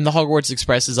 And the Hogwarts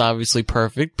Express is obviously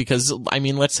perfect because, I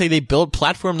mean, let's say they build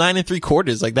platform 9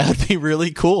 3/4. Like, that would be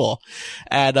really cool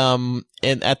on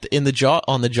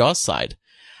the Jaws side.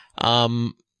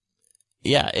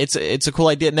 Yeah, it's a cool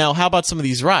idea. Now, how about some of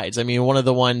these rides? I mean, one of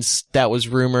the ones that was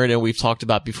rumored and we've talked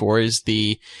about before is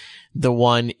the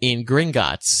one in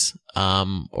Gringotts,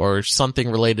 or something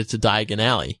related to Diagon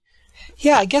Alley.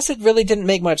 Yeah, I guess it really didn't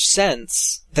make much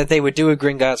sense that they would do a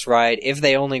Gringotts ride if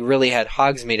they only really had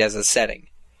Hogsmeade as a setting.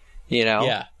 You know?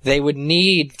 Yeah. They would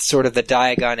need sort of the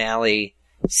Diagon Alley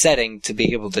setting to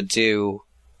be able to do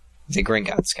the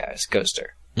Gringotts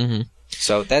coaster. Mm-hmm.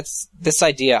 So this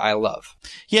idea I love.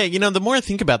 Yeah, you know, the more I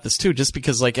think about this too, just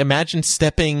because, like, imagine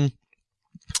stepping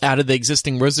out of the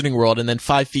existing Wizarding World and then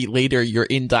 5 feet later you're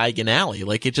in Diagon Alley.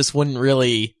 Like, it just wouldn't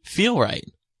really feel right.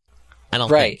 I don't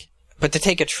think. But to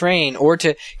take a train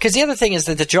because the other thing is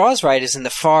that the Jaws ride is in the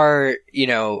far,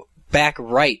 back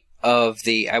right of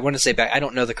the, I want to say back, I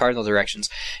don't know the cardinal directions.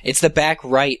 It's the back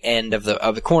right end of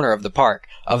the corner of the park,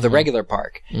 of the regular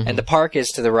park. Mm-hmm. And the park is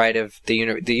to the right of the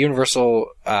Universal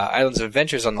Islands of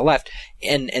Adventures on the left.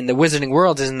 And the Wizarding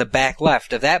World is in the back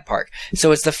left of that park.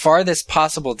 So it's the furthest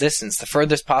possible distance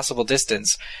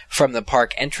from the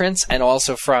park entrance and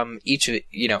also from each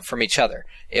other.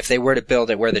 If they were to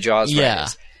build it where the Jaws ride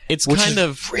is. It's kind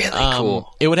of really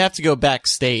cool. It would have to go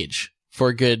backstage for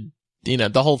a good,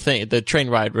 the whole thing. The train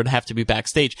ride would have to be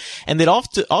backstage, and they'd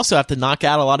also have to knock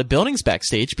out a lot of buildings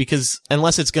backstage because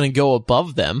unless it's going to go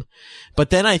above them.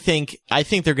 But then I think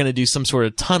they're going to do some sort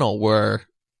of tunnel where,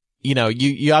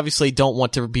 you obviously don't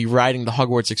want to be riding the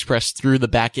Hogwarts Express through the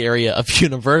back area of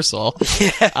Universal,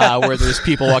 where there's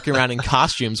people walking around in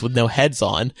costumes with no heads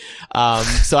on.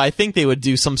 So I think they would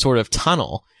do some sort of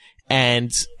tunnel.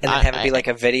 And then have it be like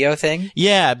a video thing?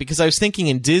 Yeah, because I was thinking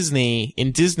in Disney,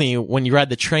 when you ride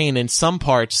the train, in some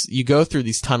parts, you go through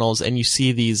these tunnels and you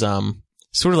see these,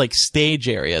 sort of like stage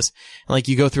areas. And like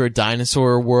you go through a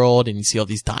dinosaur world and you see all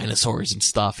these dinosaurs and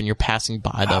stuff and you're passing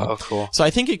by them. Oh, cool. So I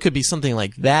think it could be something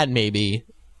like that maybe.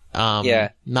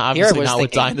 Yeah. Not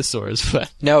with dinosaurs, but.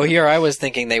 No, here I was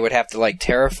thinking they would have to like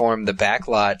terraform the back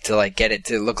lot to like get it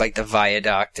to look like the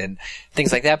viaduct and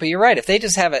things like that. But you're right. If they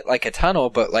just have it like a tunnel,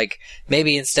 but like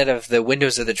maybe instead of the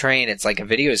windows of the train, it's like a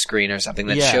video screen or something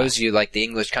that shows you like the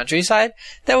English countryside,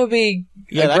 that would be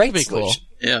a great solution. Cool.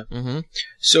 Yeah. Mm-hmm.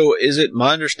 So is it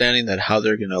my understanding that how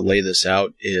they're going to lay this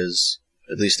out is,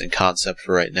 at least in concept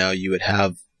for right now, you would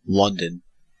have London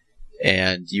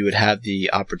and you would have the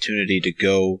opportunity to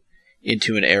go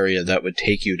into an area that would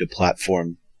take you to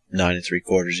platform 9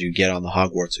 3/4. You get on the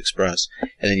Hogwarts Express,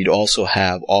 and then you'd also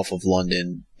have off of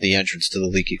London the entrance to the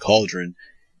Leaky Cauldron,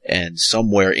 and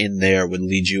somewhere in there would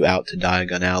lead you out to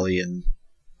Diagon Alley and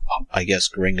I guess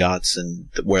Gringotts and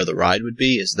where the ride would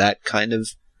be. Is that kind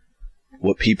of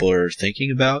what people are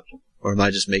thinking about, or am I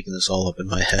just making this all up in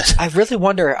my head? I really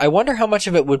wonder. I wonder how much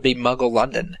of it would be Muggle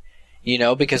London.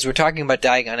 Because we're talking about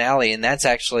Diagon Alley, and that's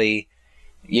actually,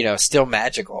 still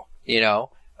magical.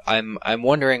 I'm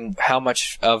wondering how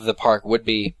much of the park would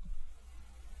be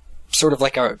sort of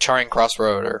like a Charing Cross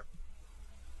Road or,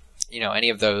 any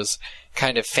of those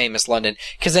kind of famous London.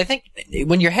 Because I think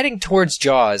when you're heading towards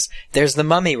Jaws, there's the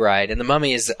Mummy ride, and the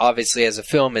Mummy is obviously, as a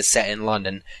film, is set in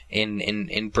London,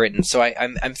 in Britain. So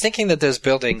I'm thinking that those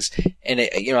buildings, and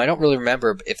I don't really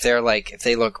remember if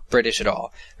they look British at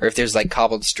all, or if there's like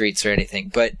cobbled streets or anything,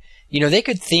 but. They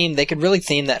could really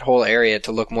theme that whole area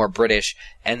to look more British,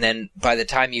 and then by the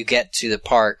time you get to the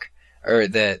park, or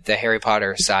the Harry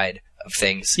Potter side of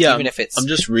things, even if it's... I'm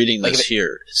just reading this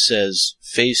here. It says,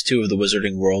 Phase 2 of the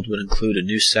Wizarding World would include a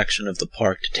new section of the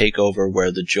park to take over where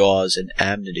the Jaws and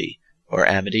Amity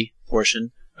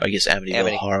portion, I guess Amity.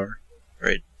 Horror,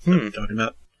 right? What I'm talking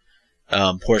about?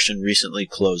 Portion recently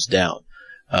closed down.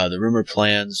 The rumored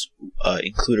plans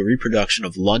include a reproduction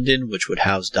of London, which would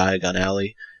house Diagon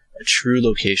Alley, a true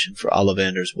location for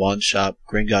Ollivander's Wand Shop,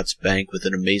 Gringotts Bank with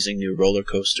an amazing new roller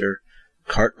coaster,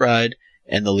 cart ride,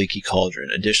 and the Leaky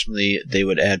Cauldron. Additionally, they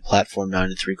would add platform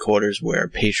 9 3/4 where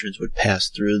patrons would pass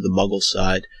through the Muggle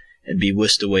side and be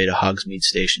whisked away to Hogsmeade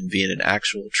Station via an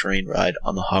actual train ride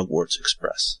on the Hogwarts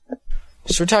Express.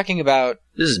 So we're talking about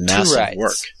this is massive 2 rides.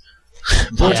 Work.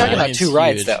 We're talking about 2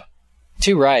 rides, though.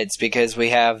 2 rides, because we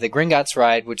have the Gringotts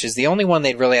ride, which is the only one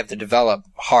they'd really have to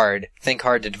think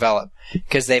hard to develop,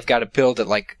 because they've got to build it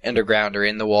like underground or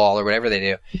in the wall or whatever they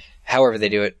do, however they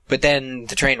do it. But then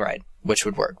the train ride, which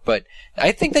would work. But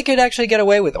I think they could actually get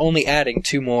away with only adding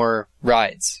 2 more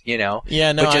rides, you know?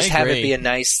 Yeah, no, but just I have agree. it be a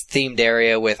nice themed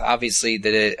area with obviously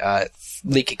the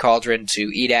Leaky Cauldron to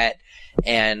eat at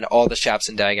and all the shops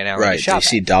in Diagon Alley Right, to shop you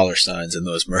see at. dollar signs in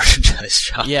those merchandise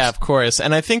shops. Yeah, of course.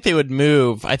 And I think they would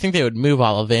move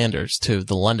Ollivanders to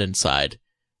the London side.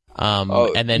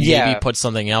 And then maybe put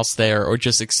something else there, or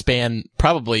just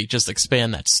probably just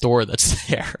expand that store that's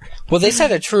there. Well, they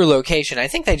said a true location. I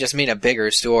think they just mean a bigger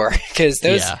store, because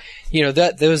those,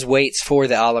 those waits for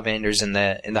the Ollivanders in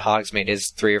the Hogsmeade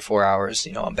is 3 or 4 hours,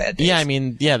 on bad days. Yeah, I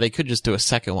mean, they could just do a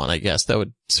second one, I guess. That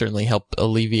would certainly help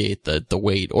alleviate the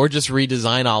wait, or just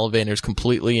redesign Ollivanders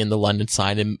completely in the London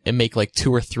side and make like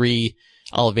 2 or 3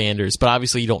 Ollivanders. But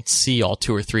obviously, you don't see all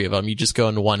 2 or 3 of them. You just go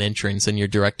into one entrance and you're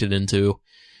directed into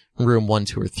room 1,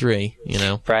 2, or 3,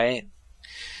 Right.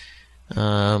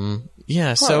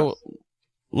 So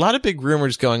a lot of big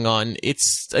rumors going on.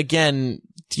 It's, again,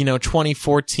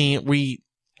 2014,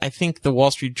 I think the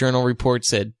Wall Street Journal report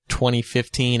said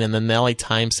 2015, and then the LA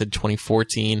Times said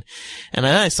 2014. And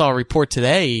then I saw a report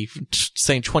today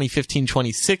saying 2015,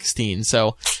 2016.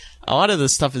 So a lot of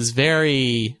this stuff is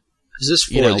very... Is this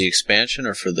for the expansion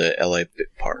or for the LA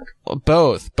park?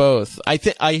 Both.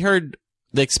 I heard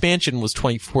the expansion was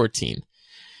 2014,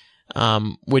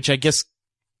 which I guess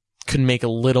could make a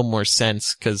little more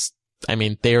sense because, I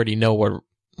mean, they already know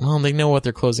they know what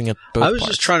they're closing at both I was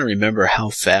parks. just trying to remember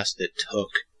how fast it took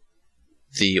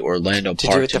the Orlando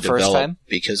park to develop, first time?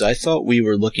 because I thought we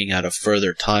were looking at a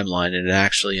further timeline, and it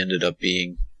actually ended up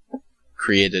being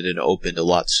created and opened a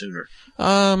lot sooner.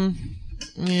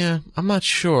 Yeah, I'm not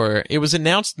sure. It was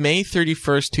announced May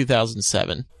 31st,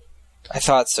 2007. I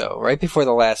thought so, right before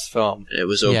the last film. It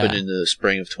was opened in the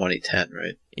spring of 2010,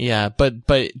 right? Yeah, but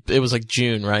it was like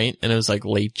June, right? And it was like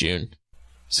late June.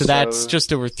 So that's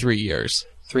just over 3 years.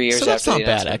 3 years so that's after not the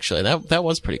bad, announcement. actually. That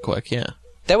was pretty quick, yeah.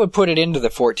 That would put it into the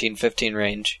 14-15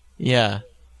 range. Yeah.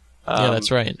 Yeah,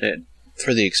 that's right.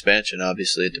 For the expansion,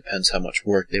 obviously, it depends how much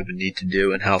work they would need to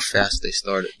do and how fast they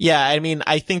started. Yeah, I mean,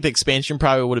 I think the expansion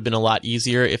probably would have been a lot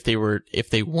easier if they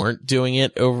weren't doing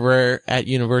it over at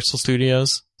Universal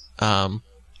Studios. You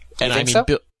think so?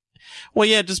 Well,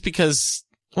 yeah, just because.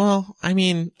 Well, I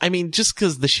mean, just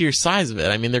because the sheer size of it.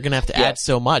 I mean, they're gonna have to add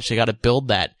so much. They got to build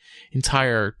that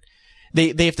entire.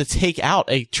 They have to take out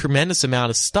a tremendous amount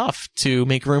of stuff to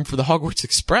make room for the Hogwarts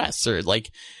Express, or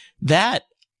like that.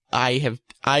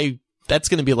 That's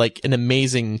going to be like an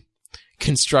amazing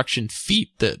construction feat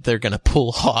that they're going to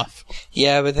pull off.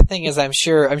 Yeah, but the thing is, I'm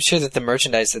sure that the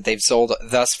merchandise that they've sold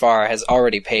thus far has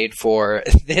already paid for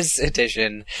this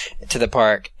addition to the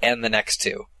park and the next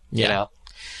 2. Yeah.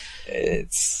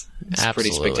 It's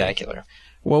pretty spectacular.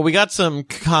 Well, we got some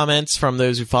comments from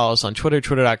those who follow us on Twitter,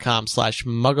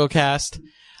 twitter.com/MuggleCast.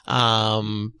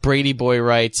 Brady Boy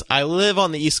writes, I live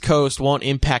on the East Coast, won't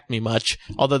impact me much,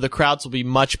 although the crowds will be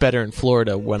much better in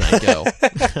Florida when I go.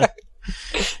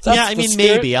 Yeah, I mean,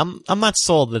 maybe. I'm not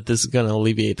sold that this is going to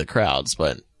alleviate the crowds,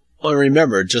 but... Well,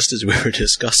 remember, just as we were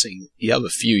discussing, you have a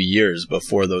few years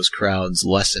before those crowds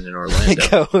lessen in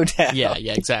Orlando. Go down. Yeah,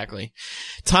 exactly.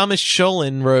 Thomas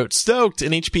Sholin wrote, stoked,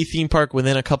 an HP theme park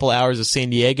within a couple hours of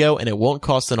San Diego, and it won't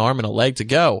cost an arm and a leg to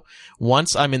go.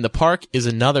 Once I'm in the park is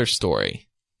another story.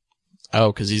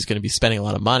 Oh, because he's going to be spending a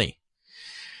lot of money.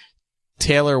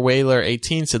 Taylor Whaler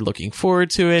 18 said, looking forward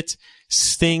to it.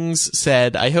 Stings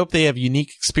said, I hope they have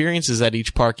unique experiences at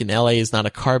each park and LA is not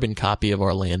a carbon copy of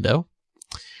Orlando.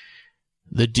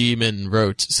 The Demon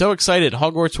wrote, so excited.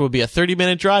 Hogwarts will be a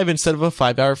 30-minute drive instead of a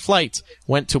 5-hour flight.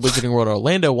 Went to Wizarding World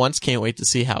Orlando once. Can't wait to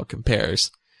see how it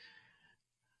compares.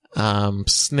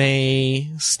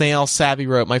 Snail Savvy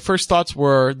wrote, my first thoughts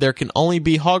were there can only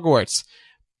be Hogwarts.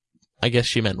 I guess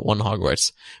she meant one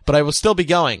Hogwarts. But I will still be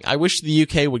going. I wish the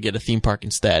UK would get a theme park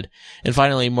instead. And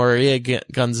finally, Maria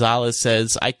Gonzalez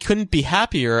says, I couldn't be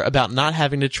happier about not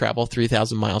having to travel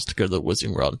 3,000 miles to go to the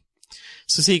Wizarding World.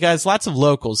 So see, guys, lots of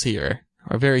locals here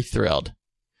are very thrilled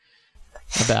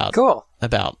about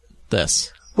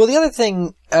this. Well, the other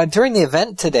thing, during the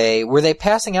event today, were they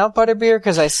passing out butterbeer?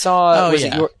 Because I saw... This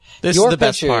is the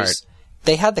best part.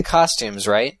 They had the costumes,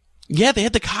 right? Yeah, they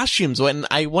had the costumes, and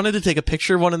I wanted to take a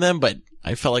picture of one of them, but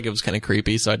I felt like it was kind of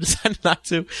creepy, so I decided not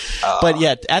to. But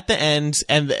yeah, at the end,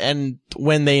 and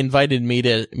when they invited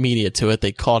media to it,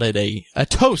 they called it a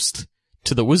toast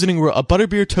to the Wizarding World, a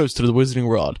butterbeer toast to the Wizarding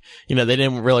World. They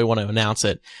didn't really want to announce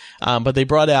it, but they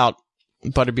brought out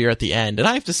butterbeer at the end, and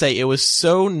I have to say, it was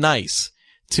so nice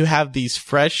to have these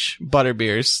fresh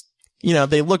butterbeers.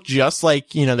 They look just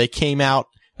like, they came out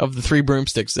of the 3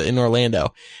 broomsticks in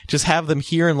Orlando. Just have them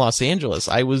here in Los Angeles.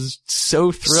 I was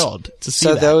so thrilled to see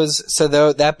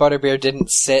that. That butterbeer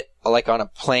didn't sit like on a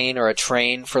plane or a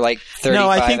train for like 35 hours. No,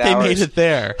 I think they made it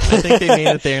there. I think they made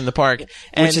it there in the park.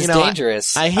 And, which is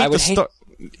dangerous. I hate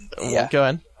yeah. Go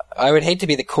ahead. I would hate to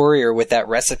be the courier with that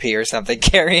recipe or something,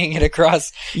 carrying it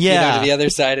across to the other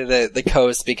side of the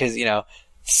coast because,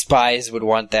 spies would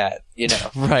want that,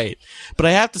 Right. But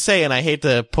I have to say, and I hate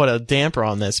to put a damper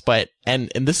on this, but, and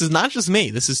this is not just me,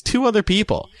 this is 2 other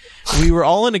people. We were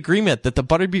all in agreement that the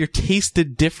butterbeer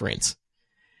tasted different.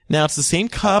 Now, it's the same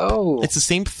cup, it's the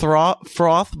same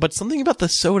froth, but something about the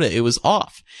soda, it was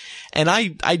off. And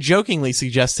I jokingly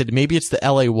suggested maybe it's the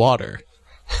LA water.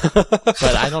 But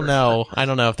I don't know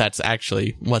if that's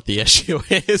actually what the issue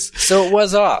is. So it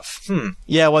was off.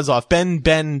 Yeah, it was off.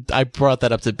 Ben, I brought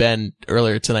that up to Ben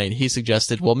earlier tonight. He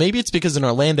suggested, well, maybe it's because in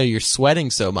Orlando you're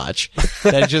sweating so much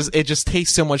that it just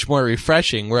tastes so much more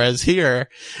refreshing. Whereas here,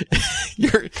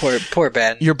 poor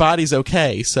Ben. Your body's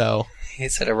okay, so.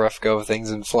 He's had a rough go of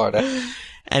things in Florida.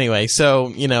 Anyway,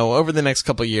 so, over the next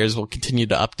couple of years, we'll continue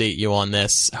to update you on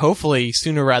this. Hopefully,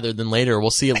 sooner rather than later, we'll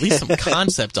see at least some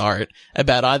concept art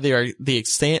about either the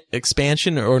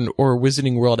expansion or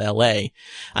Wizarding World LA.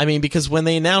 I mean, because when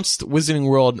they announced Wizarding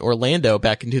World Orlando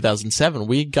back in 2007,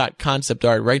 we got concept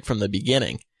art right from the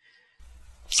beginning.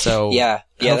 So, yeah,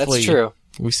 that's true.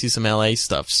 We see some LA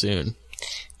stuff soon.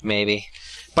 Maybe.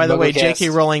 By the way, J.K.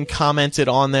 Rowling commented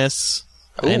on this.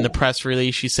 In the press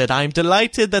release, she said, "I'm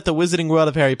delighted that the Wizarding World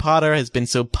of Harry Potter has been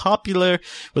so popular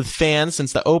with fans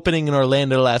since the opening in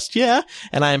Orlando last year,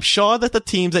 and I am sure that the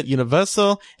teams at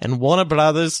Universal and Warner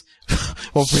Brothers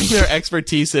will bring their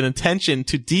expertise and attention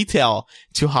to detail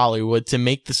to Hollywood to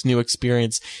make this new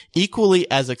experience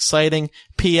equally as exciting.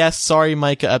 P.S. Sorry,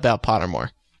 Micah, about Pottermore."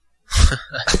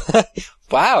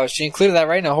 Wow, she included that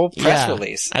right in a whole press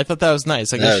release. I thought that was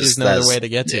nice. I guess she has no other way to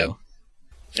get to.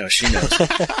 No, she knows.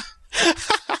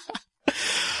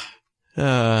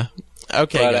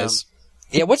 Okay, guys.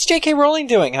 What's J.K. Rowling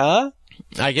doing, huh?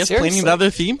 I guess planning another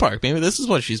theme park. Maybe this is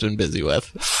what she's been busy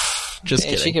with. Just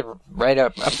kidding. She could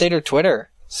update her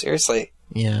Twitter. Seriously.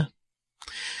 Yeah.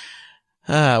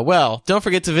 Well, don't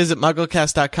forget to visit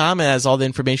MuggleCast.com. It has all the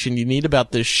information you need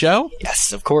about this show.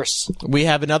 Yes, of course. We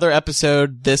have another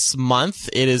episode this month.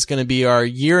 It is going to be our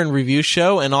year in review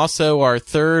show and also our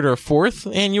 3rd or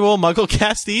 4th annual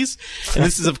MuggleCasties. And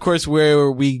this is, of course, where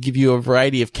we give you a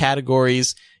variety of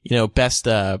categories. Best,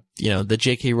 the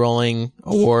J.K. Rowling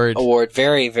award.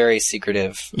 Very, very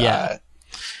secretive. Yeah.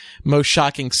 Most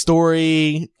shocking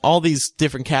story, all these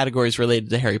different categories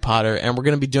related to Harry Potter. And we're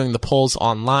going to be doing the polls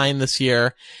online this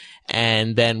year.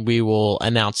 And then we will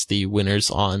announce the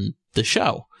winners on the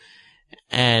show.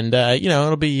 And,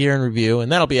 it'll be year in review,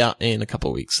 and that'll be out in a couple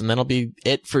of weeks. And that'll be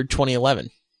it for 2011.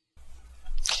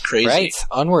 Crazy. Right.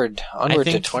 Onward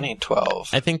to 2012.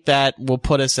 I think that will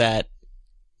put us at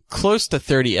close to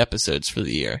 30 episodes for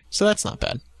the year. So that's not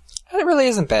bad. It really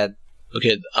isn't bad.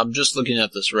 Okay, I'm just looking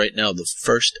at this right now. The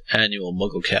first annual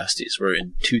MuggleCasties were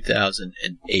in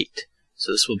 2008.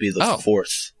 So this will be the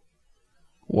 4th.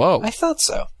 Whoa. I thought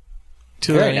so.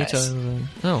 Very nice.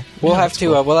 We'll have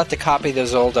to copy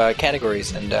those old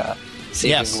categories and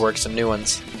see if we can work some new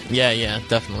ones. Yeah,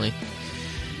 definitely.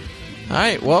 All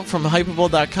right, well, from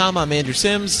Hypable.com, I'm Andrew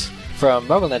Sims. From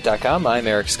MuggleNet.com, I'm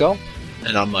Eric Skull.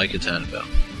 And I'm Micah Tannenbaum.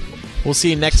 We'll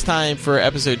see you next time for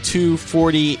episode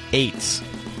 248.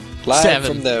 Live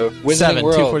from the Wizarding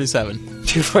World. 247.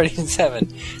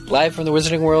 247. Live from the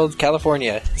Wizarding World,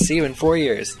 California. See you in 4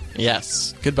 years.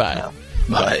 Yes. Goodbye. No.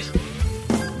 Bye.